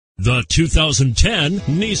The 2010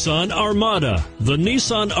 Nissan Armada. The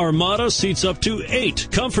Nissan Armada seats up to 8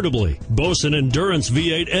 comfortably. Boasts an endurance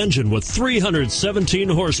V8 engine with 317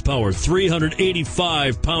 horsepower,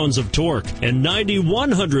 385 pounds of torque, and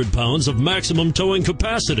 9,100 pounds of maximum towing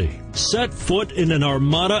capacity. Set foot in an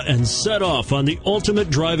Armada and set off on the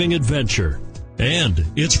ultimate driving adventure. And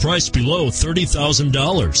it's priced below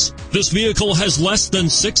 $30,000. This vehicle has less than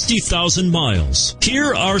 60,000 miles.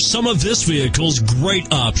 Here are some of this vehicle's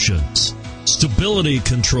great options: stability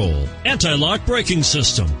control, anti-lock braking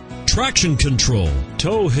system, traction control,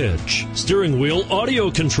 tow hitch, steering wheel audio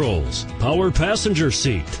controls, power passenger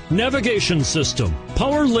seat, navigation system,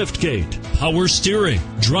 power liftgate, power steering,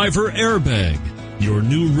 driver airbag. Your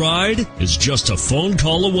new ride is just a phone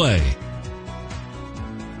call away.